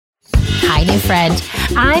Hi, new friend.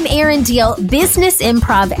 I'm Erin Diehl, business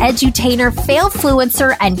improv edutainer,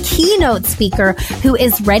 fail-fluencer, and keynote speaker who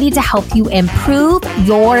is ready to help you improve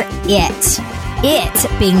your it.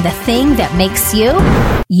 It being the thing that makes you,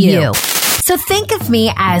 you. So think of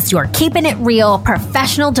me as your keeping it real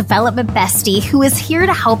professional development bestie who is here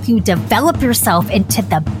to help you develop yourself into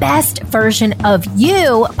the best version of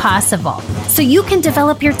you possible so you can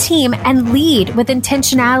develop your team and lead with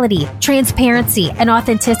intentionality, transparency, and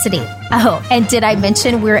authenticity. Oh, and did I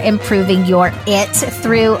mention we're improving your it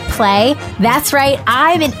through play? That's right.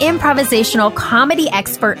 I'm an improvisational comedy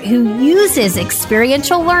expert who uses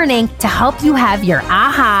experiential learning to help you have your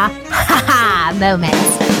aha, ha ha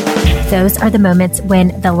moments. Those are the moments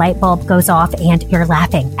when the light bulb goes off and you're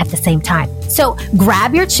laughing at the same time. So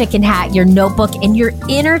grab your chicken hat, your notebook, and your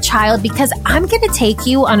inner child because I'm going to take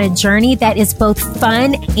you on a journey that is both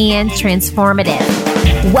fun and transformative.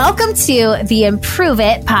 Welcome to the Improve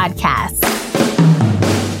It podcast.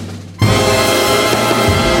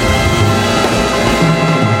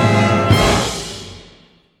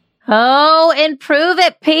 Oh, improve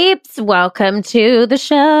it, peeps. Welcome to the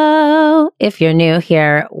show. If you're new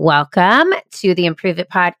here, welcome to the Improve It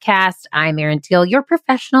podcast. I'm Erin Diehl, your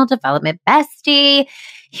professional development bestie,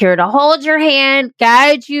 here to hold your hand,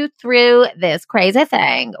 guide you through this crazy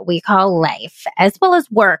thing we call life, as well as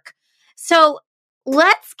work. So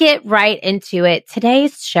let's get right into it.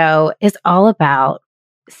 Today's show is all about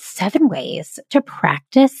 7 ways to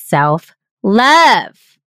practice self-love.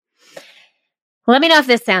 Let me know if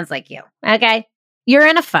this sounds like you, okay? You're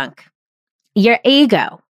in a funk. Your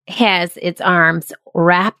ego has its arms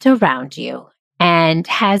wrapped around you and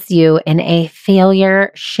has you in a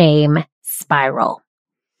failure shame spiral.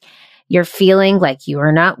 You're feeling like you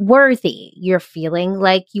are not worthy. You're feeling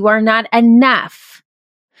like you are not enough.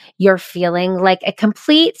 You're feeling like a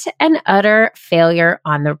complete and utter failure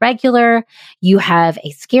on the regular. You have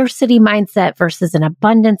a scarcity mindset versus an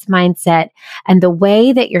abundance mindset. And the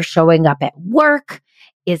way that you're showing up at work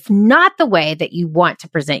is not the way that you want to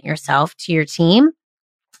present yourself to your team.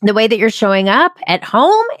 The way that you're showing up at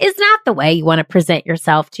home is not the way you want to present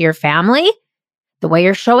yourself to your family. The way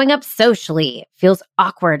you're showing up socially feels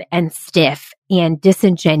awkward and stiff and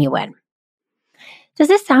disingenuous. Does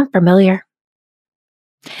this sound familiar?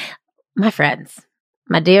 My friends,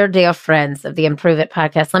 my dear, dear friends of the Improve It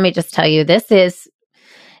podcast, let me just tell you, this is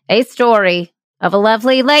a story of a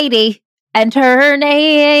lovely lady, and her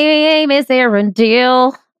name is Erin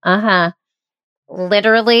Diehl.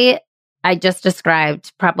 Literally, I just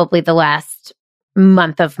described probably the last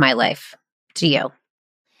month of my life to you.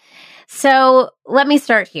 So let me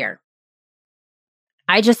start here.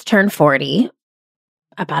 I just turned 40.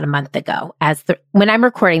 About a month ago. When I'm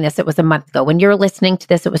recording this, it was a month ago. When you're listening to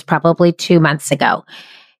this, it was probably 2 months ago.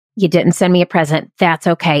 You didn't send me a present. That's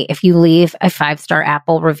okay. If you leave a 5-star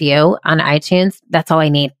Apple review on iTunes, that's all I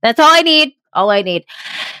need. That's all I need. All I need.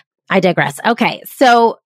 I digress. Okay.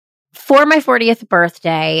 So for my 40th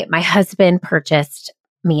birthday, my husband purchased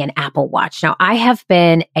me an Apple Watch. Now, I have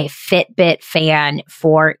been a Fitbit fan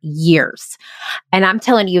for years. And I'm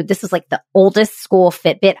telling you, this is like the oldest school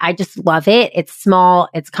Fitbit. I just love it. It's small,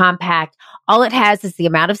 it's compact. All it has is the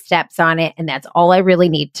amount of steps on it. And that's all I really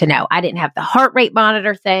need to know. I didn't have the heart rate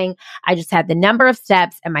monitor thing. I just had the number of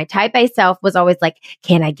steps. And my type A self was always like,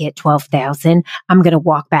 can I get 12,000? I'm going to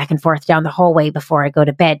walk back and forth down the hallway before I go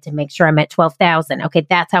to bed to make sure I'm at 12,000. Okay,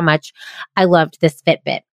 that's how much I loved this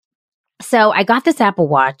Fitbit. So I got this Apple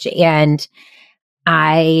Watch and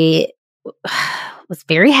I was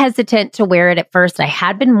very hesitant to wear it at first. I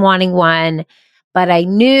had been wanting one, but I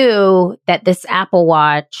knew that this Apple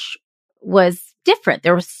Watch was different.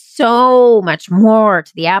 There was so much more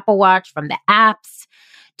to the Apple Watch, from the apps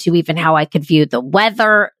to even how I could view the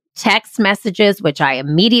weather, text messages, which I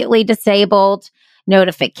immediately disabled,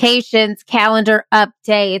 notifications, calendar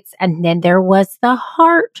updates, and then there was the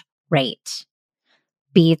heart rate.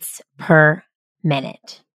 Beats per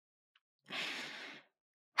minute.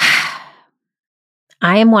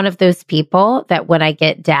 I am one of those people that when I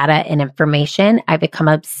get data and information, I become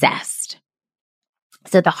obsessed.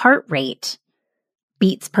 So the heart rate,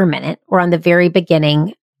 beats per minute, were on the very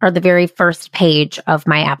beginning or the very first page of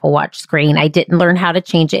my Apple Watch screen. I didn't learn how to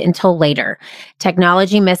change it until later.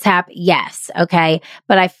 Technology mishap, yes, okay.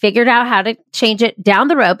 But I figured out how to change it down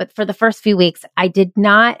the road. But for the first few weeks, I did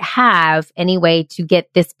not have any way to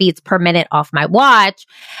get this beats per minute off my watch.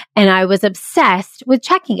 And I was obsessed with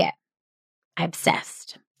checking it.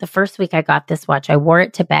 Obsessed. The first week I got this watch, I wore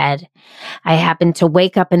it to bed. I happened to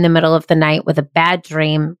wake up in the middle of the night with a bad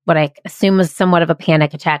dream, what I assume was somewhat of a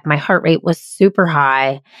panic attack. My heart rate was super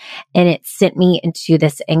high, and it sent me into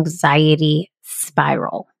this anxiety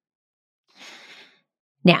spiral.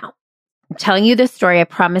 Now, I'm telling you this story. I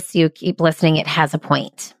promise you, keep listening. It has a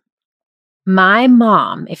point. My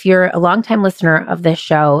mom, if you're a longtime listener of this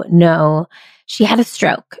show, know she had a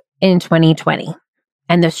stroke in 2020.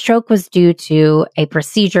 And the stroke was due to a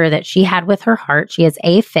procedure that she had with her heart. She has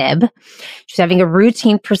AFib. She's having a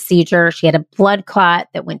routine procedure. She had a blood clot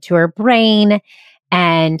that went to her brain,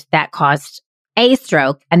 and that caused a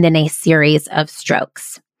stroke and then a series of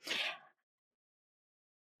strokes.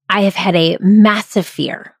 I have had a massive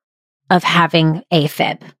fear of having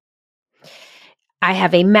AFib. I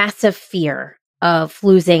have a massive fear of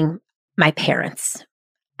losing my parents.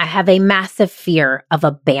 I have a massive fear of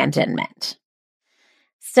abandonment.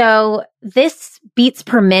 So this beats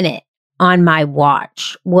per minute on my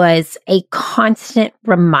watch was a constant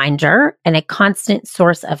reminder and a constant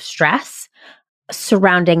source of stress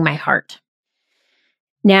surrounding my heart.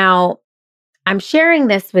 Now, I'm sharing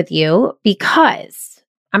this with you because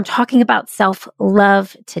I'm talking about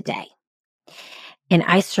self-love today. And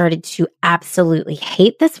I started to absolutely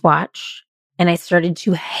hate this watch, and I started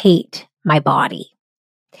to hate my body.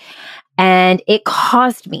 And it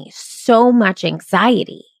caused me so much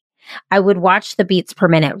anxiety. I would watch the beats per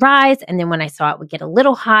minute rise, and then when I saw it would get a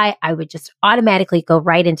little high, I would just automatically go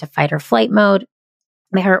right into fight or flight mode.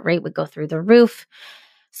 My heart rate would go through the roof.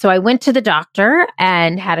 So I went to the doctor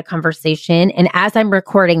and had a conversation. And as I'm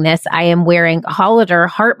recording this, I am wearing a Hollister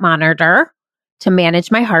heart monitor to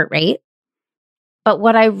manage my heart rate. But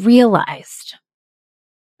what I realized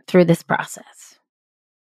through this process,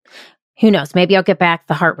 who knows, maybe I'll get back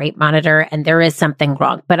the heart rate monitor and there is something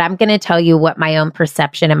wrong. But I'm going to tell you what my own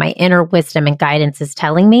perception and my inner wisdom and guidance is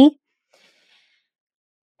telling me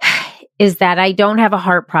is that I don't have a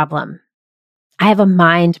heart problem. I have a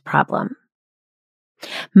mind problem.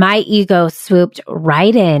 My ego swooped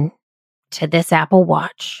right in to this Apple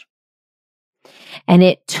Watch, and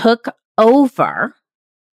it took over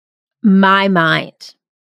my mind.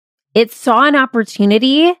 It saw an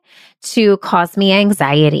opportunity to cause me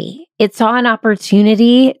anxiety. It saw an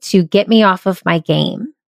opportunity to get me off of my game.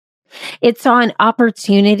 It saw an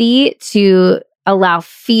opportunity to allow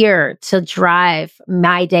fear to drive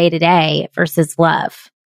my day-to-day versus love.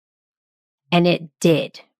 And it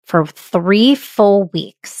did. For 3 full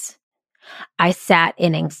weeks, I sat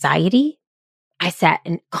in anxiety. I sat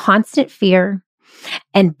in constant fear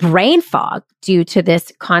and brain fog due to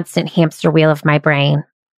this constant hamster wheel of my brain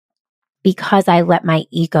because I let my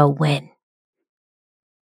ego win.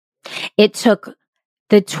 It took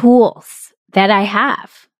the tools that I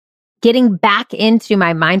have, getting back into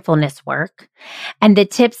my mindfulness work and the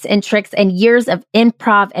tips and tricks and years of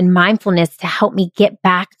improv and mindfulness to help me get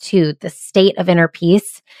back to the state of inner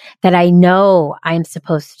peace that I know I'm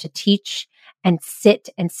supposed to teach and sit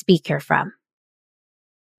and speak here from.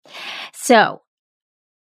 So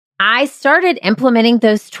I started implementing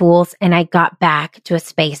those tools and I got back to a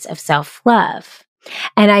space of self-love.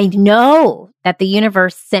 And I know that the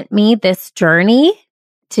universe sent me this journey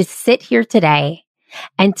to sit here today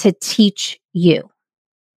and to teach you.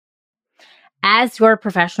 As your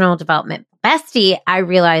professional development bestie, I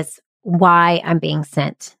realize why I'm being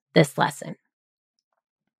sent this lesson.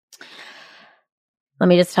 Let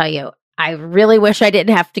me just tell you, I really wish I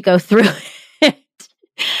didn't have to go through it,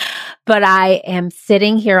 but I am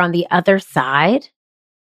sitting here on the other side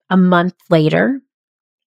a month later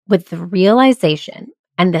with the realization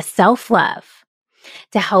and the self-love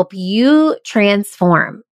to help you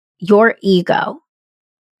transform your ego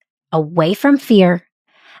away from fear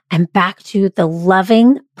and back to the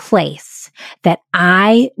loving place that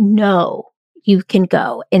I know you can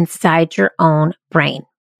go inside your own brain.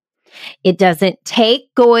 It doesn't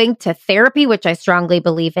take going to therapy, which I strongly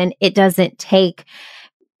believe in. It doesn't take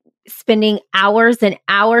spending hours and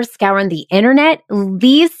hours scouring the internet.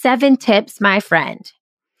 These 7 tips, my friend,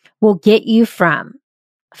 will get you from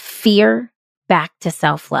fear back to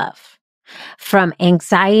self-love, from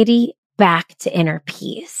anxiety back to inner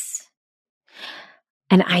peace.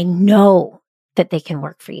 And I know that they can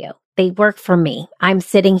work for you. They work for me. I'm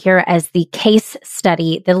sitting here as the case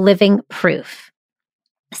study, the living proof.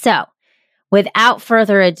 So without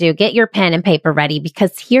further ado, get your pen and paper ready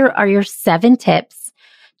because here are your 7 tips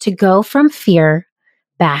to go from fear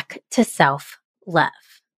back to self-love.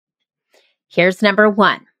 Here's number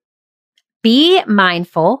 1. Be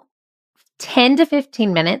mindful 10 to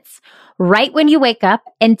 15 minutes right when you wake up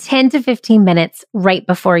and 10 to 15 minutes right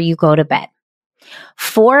before you go to bed.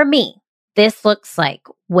 For me, this looks like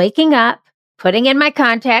waking up, putting in my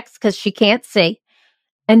contacts because she can't see,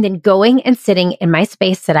 and then going and sitting in my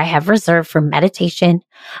space that I have reserved for meditation.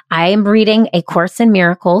 I am reading A Course in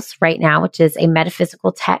Miracles right now, which is a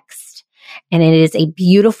metaphysical text, and it is a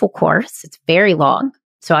beautiful course. It's very long,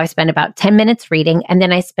 So I spend about 10 minutes reading, and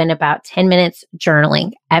then I spend about 10 minutes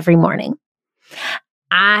journaling every morning.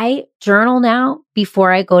 I journal now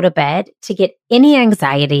before I go to bed to get any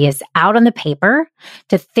anxieties out on the paper,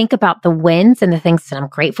 to think about the wins and the things that I'm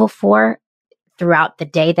grateful for throughout the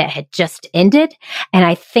day that had just ended. And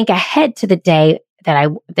I think ahead to the day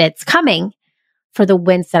that's coming for the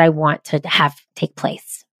wins that I want to have take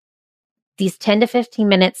place. These 10 to 15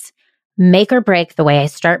 minutes make or break the way I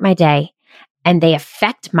start my day, and they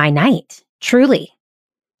affect my night, truly.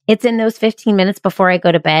 It's in those 15 minutes before I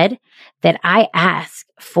go to bed that I ask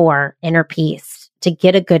for inner peace, to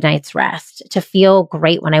get a good night's rest, to feel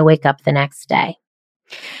great when I wake up the next day.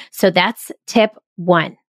 So that's tip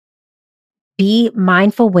 1. Be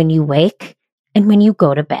mindful when you wake and when you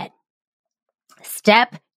go to bed.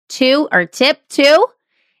 Tip 2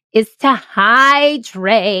 is to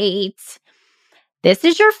hydrate. This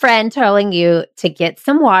is your friend telling you to get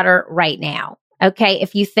some water right now. Okay,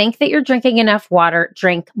 if you think that you're drinking enough water,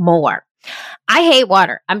 drink more. I hate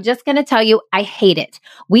water. I'm just going to tell you, I hate it.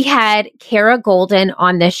 We had Kara Golden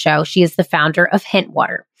on this show. She is the founder of Hint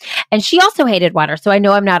Water. And she also hated water. So I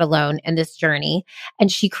know I'm not alone in this journey.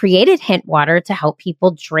 And she created Hint Water to help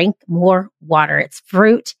people drink more water. It's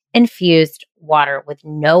fruit infused water with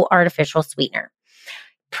no artificial sweetener.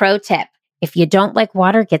 Pro tip. If you don't like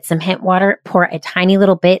water, get some Hint Water, pour a tiny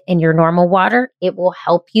little bit in your normal water. It will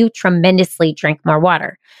help you tremendously drink more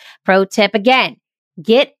water. Pro tip again,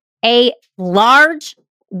 get a large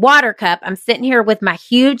water cup. I'm sitting here with my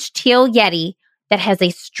huge teal Yeti that has a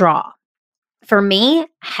straw. For me,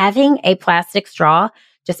 having a plastic straw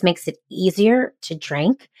just makes it easier to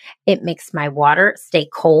drink. It makes my water stay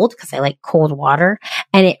cold because I like cold water.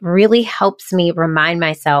 And it really helps me remind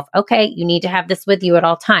myself, okay, you need to have this with you at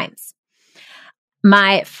all times.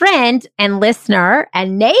 My friend and listener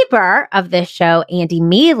and neighbor of this show, Andy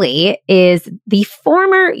Mealy, is the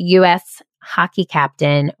former U.S. hockey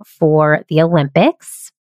captain for the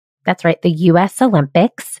Olympics. That's right, the U.S.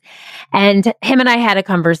 Olympics. And him and I had a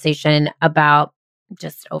conversation about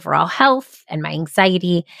just overall health and my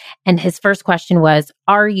anxiety. And his first question was,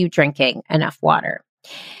 are you drinking enough water?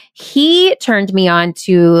 He turned me on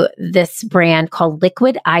to this brand called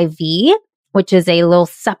Liquid IV, which is a little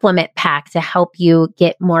supplement pack to help you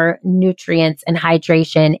get more nutrients and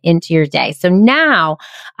hydration into your day. So now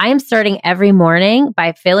I am starting every morning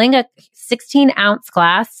by filling a 16-ounce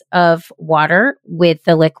glass of water with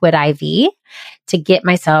the Liquid IV to get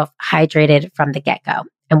myself hydrated from the get-go.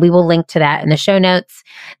 And we will link to that in the show notes.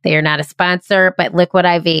 They are not a sponsor, but Liquid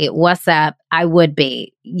IV, what's up? I would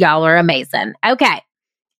be. Y'all are amazing. Okay.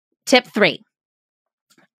 Tip 3.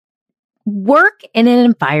 Work in an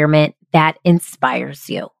environment that inspires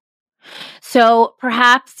you. So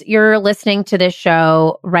perhaps you're listening to this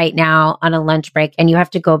show right now on a lunch break and you have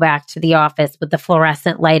to go back to the office with the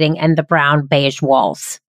fluorescent lighting and the brown beige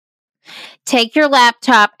walls. Take your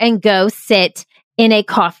laptop and go sit in a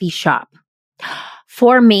coffee shop.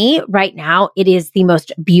 For me, right now, it is the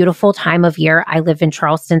most beautiful time of year. I live in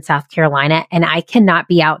Charleston, South Carolina, and I cannot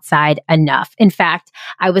be outside enough. In fact,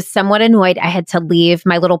 I was somewhat annoyed. I had to leave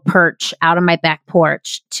my little perch out on my back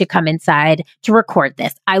porch to come inside to record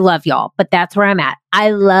this. I love y'all, but that's where I'm at.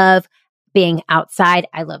 I love being outside.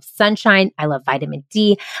 I love sunshine. I love vitamin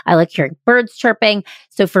D. I like hearing birds chirping.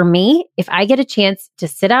 So for me, if I get a chance to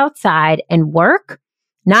sit outside and work,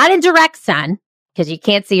 not in direct sun, because you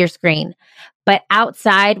can't see your screen, but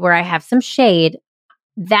outside where I have some shade,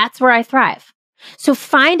 that's where I thrive. So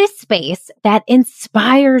find a space that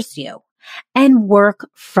inspires you and work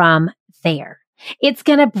from there. It's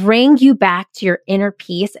going to bring you back to your inner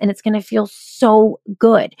peace and it's going to feel so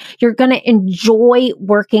good. You're going to enjoy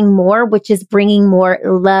working more, which is bringing more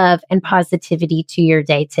love and positivity to your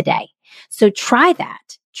day today. So try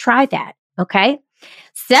that. Try that. Okay.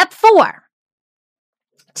 Step 4,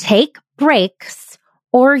 take breaks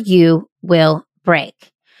or you will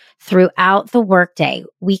break. Throughout the workday,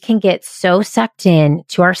 we can get so sucked in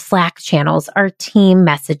to our Slack channels, our team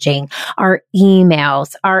messaging, our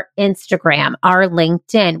emails, our Instagram, our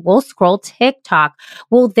LinkedIn. We'll scroll TikTok.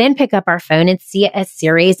 We'll then pick up our phone and see a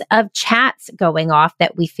series of chats going off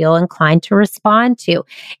that we feel inclined to respond to.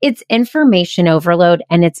 It's information overload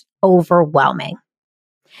and it's overwhelming.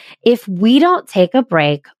 If we don't take a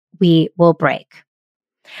break, we will break.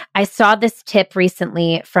 I saw this tip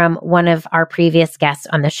recently from one of our previous guests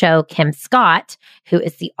on the show, Kim Scott, who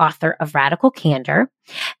is the author of Radical Candor.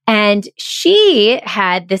 And she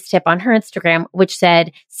had this tip on her Instagram, which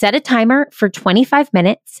said, set a timer for 25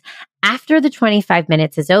 minutes. After the 25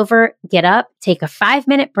 minutes is over, get up, take a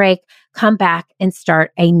 5-minute break, come back and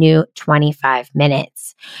start a new 25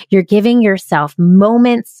 minutes. You're giving yourself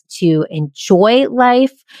moments to enjoy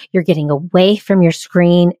life. You're getting away from your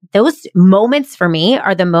screen. Those moments for me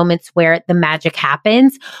are the moments where the magic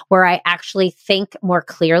happens, where I actually think more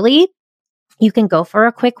clearly. You can go for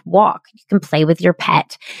a quick walk. You can play with your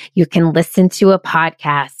pet. You can listen to a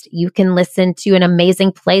podcast. You can listen to an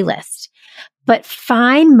amazing playlist. But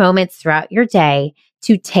find moments throughout your day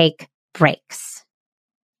to take breaks.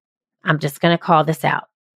 I'm just going to call this out.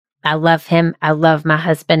 I love him. I love my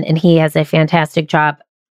husband, and he has a fantastic job.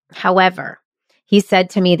 However, he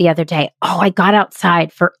said to me the other day, I got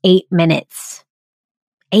outside for 8 minutes.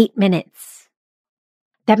 8 minutes.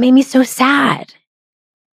 That made me so sad.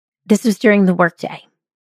 This was during the workday.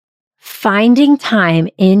 Finding time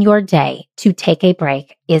in your day to take a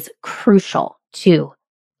break is crucial to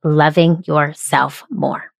loving yourself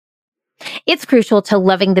more. It's crucial to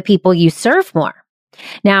loving the people you serve more.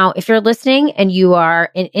 Now, if you're listening and you are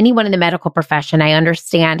anyone in the medical profession, I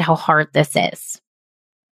understand how hard this is.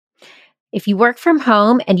 If you work from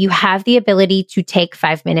home and you have the ability to take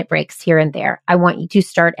 5-minute breaks here and there, I want you to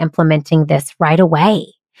start implementing this right away.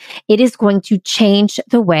 It is going to change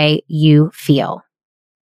the way you feel.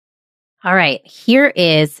 All right, here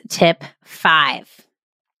is tip 5.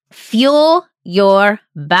 Fuel your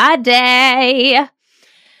body.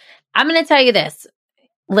 I'm going to tell you this.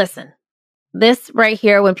 Listen, this right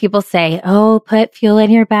here, when people say, put fuel in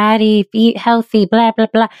your body, eat healthy, blah, blah,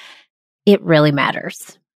 blah, it really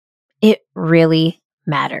matters. It really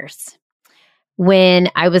matters. When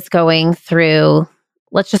I was going through,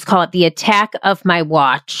 let's just call it the attack of my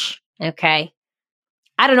watch. Okay.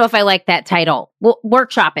 I don't know if I like that title. We'll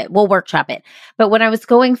workshop it. But when I was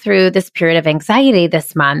going through this period of anxiety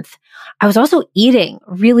this month, I was also eating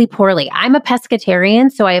really poorly. I'm a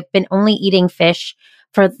pescatarian, so I have been only eating fish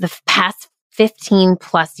for the past 15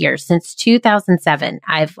 plus years. Since 2007,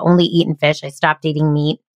 I've only eaten fish. I stopped eating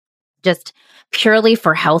meat just purely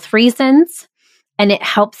for health reasons. And it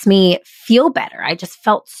helps me feel better. I just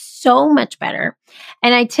felt so much better.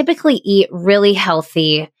 And I typically eat really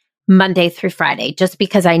healthy Monday through Friday, just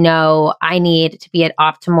because I know I need to be at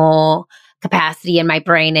optimal capacity in my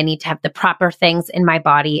brain. I need to have the proper things in my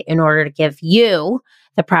body in order to give you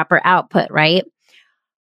the proper output, right?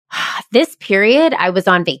 This period, I was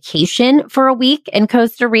on vacation for a week in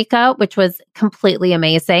Costa Rica, which was completely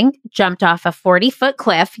amazing. Jumped off a 40-foot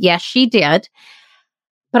cliff. Yes, she did.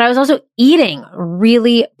 But I was also eating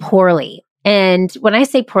really poorly. And when I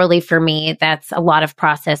say poorly for me, that's a lot of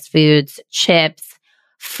processed foods, chips,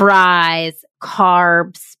 fries,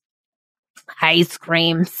 carbs, ice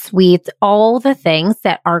cream, sweets, all the things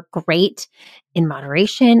that are great in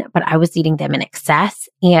moderation, but I was eating them in excess.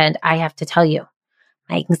 And I have to tell you,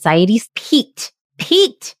 my anxieties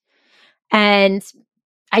peaked. And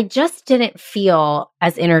I just didn't feel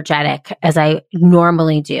as energetic as I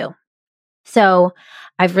normally do. So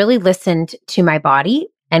I've really listened to my body,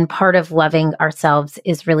 and part of loving ourselves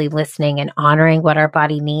is really listening and honoring what our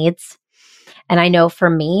body needs. And I know for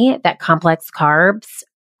me that complex carbs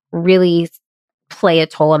really play a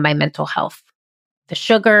toll on my mental health. The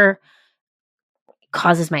sugar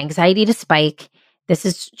causes my anxiety to spike. This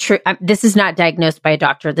is true. This is not diagnosed by a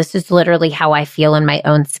doctor. This is literally how I feel in my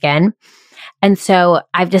own skin. And so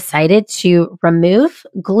I've decided to remove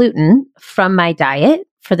gluten from my diet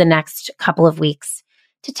for the next couple of weeks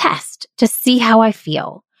to test, to see how I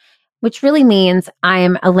feel, which really means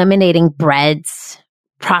I'm eliminating breads,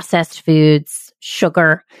 processed foods,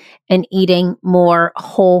 sugar, and eating more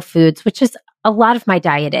whole foods, which is a lot of my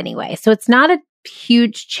diet anyway. So it's not a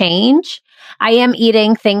huge change. I am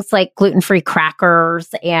eating things like gluten-free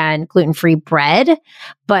crackers and gluten-free bread,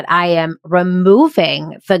 but I am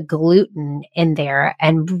removing the gluten in there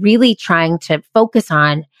and really trying to focus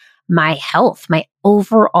on my health, my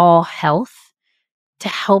overall health, to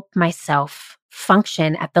help myself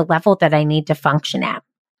function at the level that I need to function at.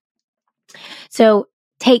 So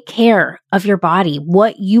take care of your body.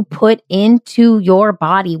 What you put into your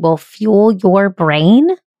body will fuel your brain.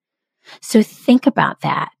 So think about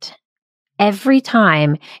that. Every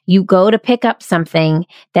time you go to pick up something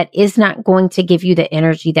that is not going to give you the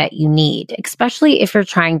energy that you need, especially if you're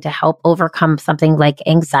trying to help overcome something like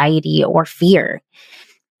anxiety or fear,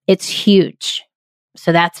 it's huge.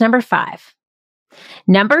 So that's number 5.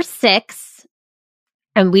 Number 6,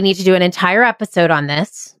 and we need to do an entire episode on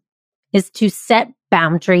this, is to set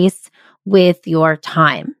boundaries with your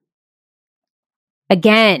time.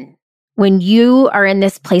 Again, when you are in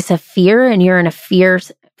this place of fear and you're in a fear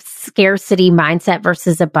scarcity mindset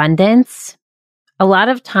versus abundance, a lot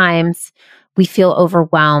of times we feel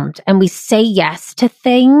overwhelmed and we say yes to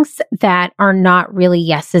things that are not really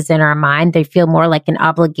yeses in our mind. They feel more like an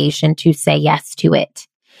obligation to say yes to it.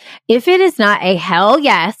 If it is not a hell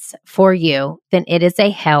yes for you, then it is a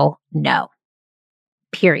hell no.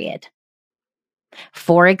 Period.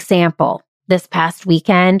 For example, this past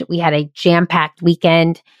weekend, we had a jam-packed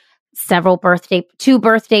weekend, two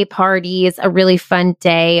birthday parties, a really fun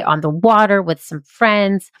day on the water with some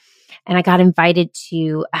friends. And I got invited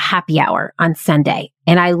to a happy hour on Sunday.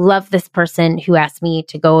 And I love this person who asked me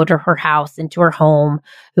to go to her house and to her home,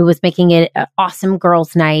 who was making it an awesome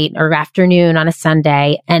girls' night or afternoon on a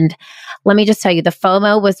Sunday. And let me just tell you, the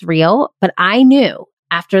FOMO was real, but I knew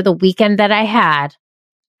after the weekend that I had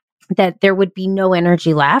that there would be no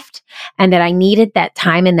energy left and that I needed that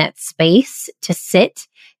time and that space to sit,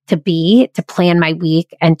 to be, to plan my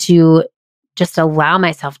week, and to just allow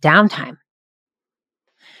myself downtime.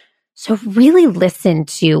 So really listen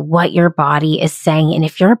to what your body is saying. And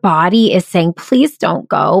if your body is saying, please don't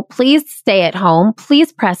go, please stay at home,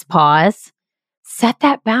 please press pause, set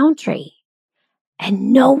that boundary.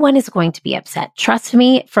 And no one is going to be upset. Trust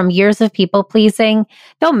me, from years of people pleasing,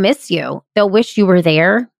 they'll miss you. They'll wish you were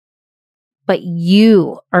there, but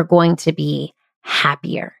you are going to be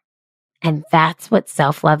happier. And that's what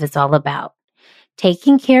self-love is all about.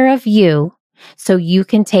 Taking care of you so you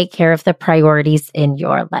can take care of the priorities in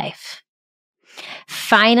your life.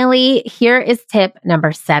 Finally, here is tip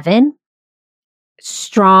number 7,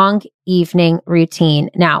 strong evening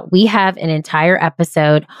routine. Now, we have an entire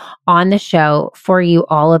episode on the show for you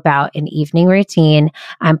all about an evening routine.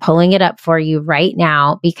 I'm pulling it up for you right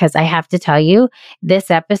now because I have to tell you,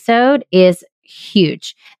 this episode is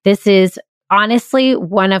huge. This is honestly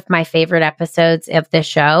one of my favorite episodes of the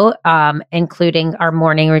show, including our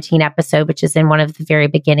morning routine episode, which is in one of the very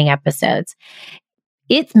beginning episodes.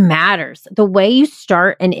 It matters. The way you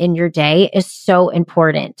start and end your day is so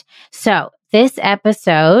important. So this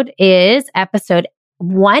episode is episode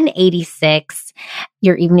 186,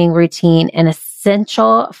 your evening routine, an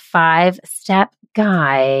essential 5-step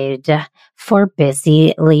guide for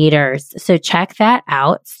busy leaders. So check that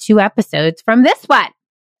out. It's 2 episodes from this one.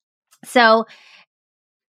 So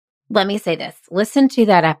let me say this, listen to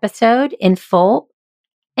that episode in full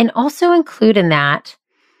and also include in that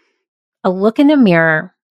a look in the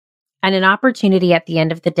mirror and an opportunity at the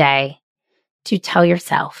end of the day to tell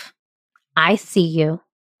yourself, I see you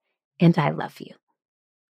and I love you.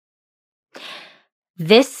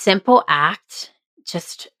 This simple act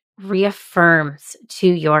just reaffirms to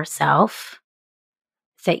yourself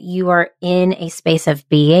that you are in a space of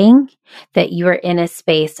being, that you are in a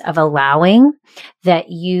space of allowing,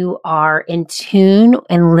 that you are in tune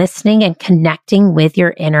and listening and connecting with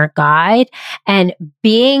your inner guide and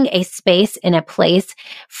being a space and a place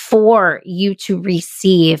for you to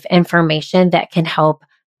receive information that can help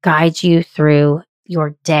guide you through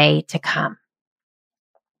your day to come.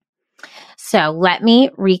 So let me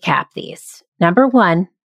recap these. Number 1,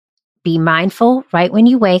 be mindful right when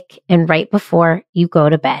you wake and right before you go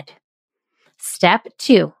to bed. Step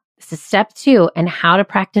 2, this is step 2 and how to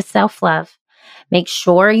practice self-love. Make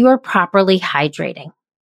sure you are properly hydrating.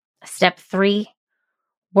 Step 3,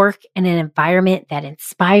 work in an environment that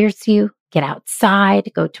inspires you. Get outside,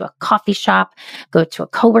 go to a coffee shop, go to a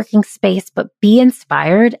co-working space, but be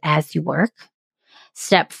inspired as you work.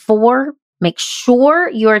 Step 4, make sure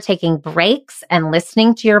you are taking breaks and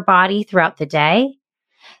listening to your body throughout the day.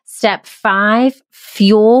 Step 5,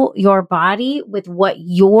 fuel your body with what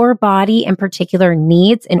your body in particular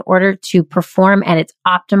needs in order to perform at its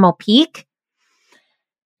optimal peak.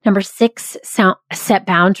 Number 6, set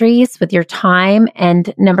boundaries with your time.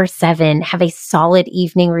 And number 7, have a solid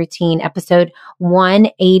evening routine. Episode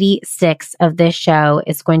 186 of this show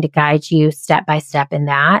is going to guide you step by step in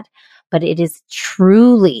that. But it is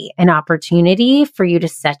truly an opportunity for you to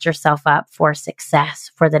set yourself up for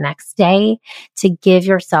success for the next day, to give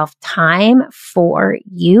yourself time for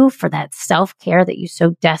you, for that self-care that you so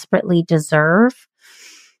desperately deserve.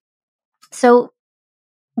 So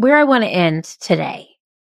where I want to end today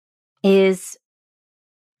is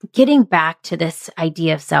getting back to this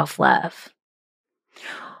idea of self-love.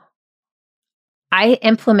 I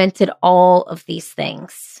implemented all of these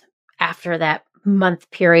things after that month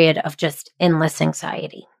period of just endless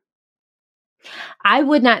anxiety. I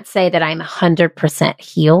would not say that I'm 100%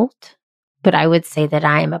 healed, but I would say that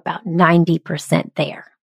I am about 90%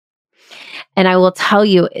 there. And I will tell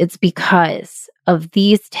you it's because of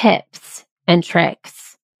these tips and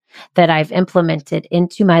tricks that I've implemented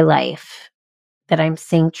into my life that I'm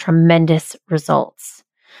seeing tremendous results.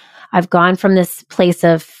 I've gone from this place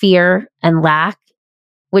of fear and lack,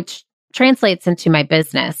 which translates into my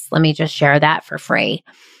business. Let me just share that for free.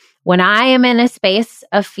 When I am in a space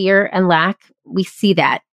of fear and lack, we see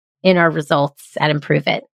that in our results at Improve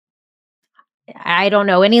It. I don't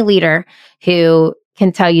know any leader who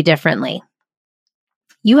can tell you differently.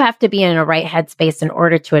 You have to be in a right headspace in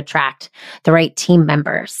order to attract the right team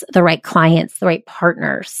members, the right clients, the right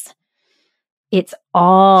partners. It's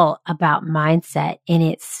all about mindset, and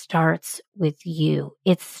it starts with you.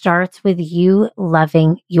 It starts with you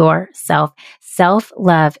loving yourself.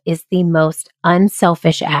 Self-love is the most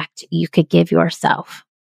unselfish act you could give yourself.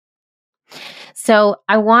 So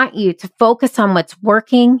I want you to focus on what's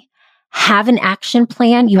working, have an action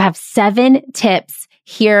plan. You have 7 tips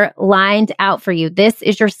here lined out for you. This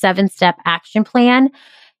is your 7-step action plan.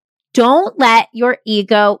 Don't let your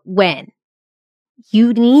ego win.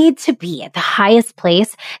 You need to be at the highest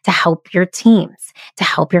place to help your teams, to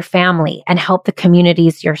help your family, and help the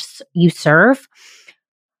communities you serve.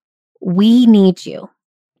 We need you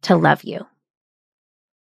to love you.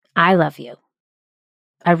 I love you.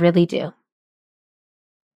 I really do.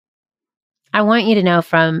 I want you to know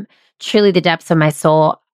from truly the depths of my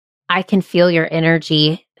soul, I can feel your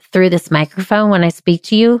energy through this microphone when I speak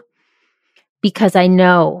to you because I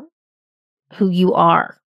know who you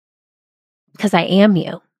are, because I am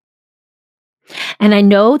you. And I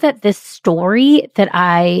know that this story that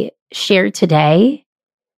I shared today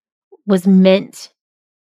was meant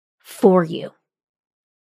for you.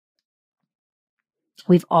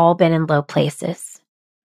 We've all been in low places.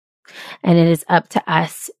 And it is up to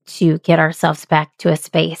us to get ourselves back to a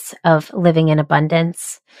space of living in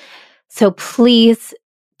abundance. So please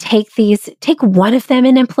take one of them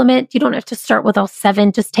and implement. You don't have to start with all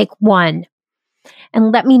 7, just take one.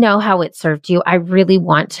 And let me know how it served you. I really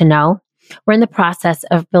want to know. We're in the process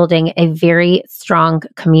of building a very strong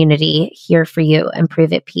community here for you,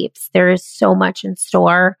 Improve It peeps. There is so much in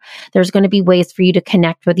store. There's going to be ways for you to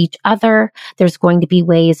connect with each other. There's going to be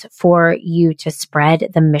ways for you to spread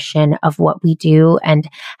the mission of what we do and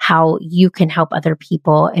how you can help other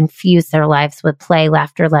people infuse their lives with play,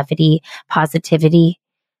 laughter, levity, positivity.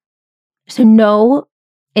 So know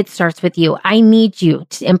it starts with you. I need you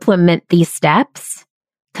to implement these steps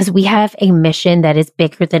because we have a mission that is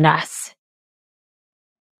bigger than us.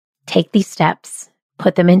 Take these steps,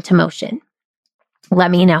 put them into motion.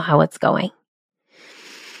 Let me know how it's going.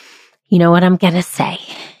 You know what I'm going to say?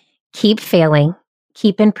 Keep failing,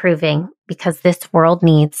 keep improving, because this world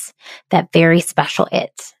needs that very special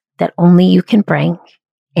it that only you can bring.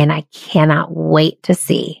 And I cannot wait to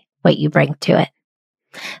see what you bring to it.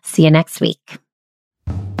 See you next week.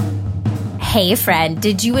 Hey friend,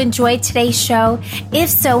 did you enjoy today's show? If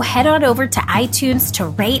so, head on over to iTunes to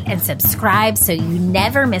rate and subscribe so you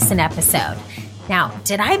never miss an episode. Now,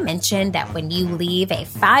 did I mention that when you leave a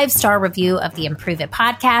 5-star review of the Improve It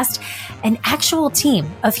podcast, an actual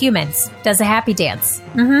team of humans does a happy dance?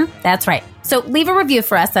 That's right. So leave a review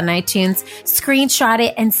for us on iTunes, screenshot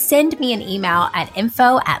it, and send me an email at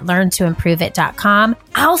info@learntoimproveit.com.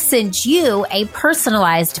 I'll send you a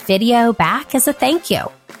personalized video back as a thank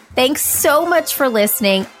you. Thanks so much for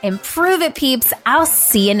listening. Improve It, peeps. I'll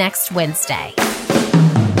see you next Wednesday.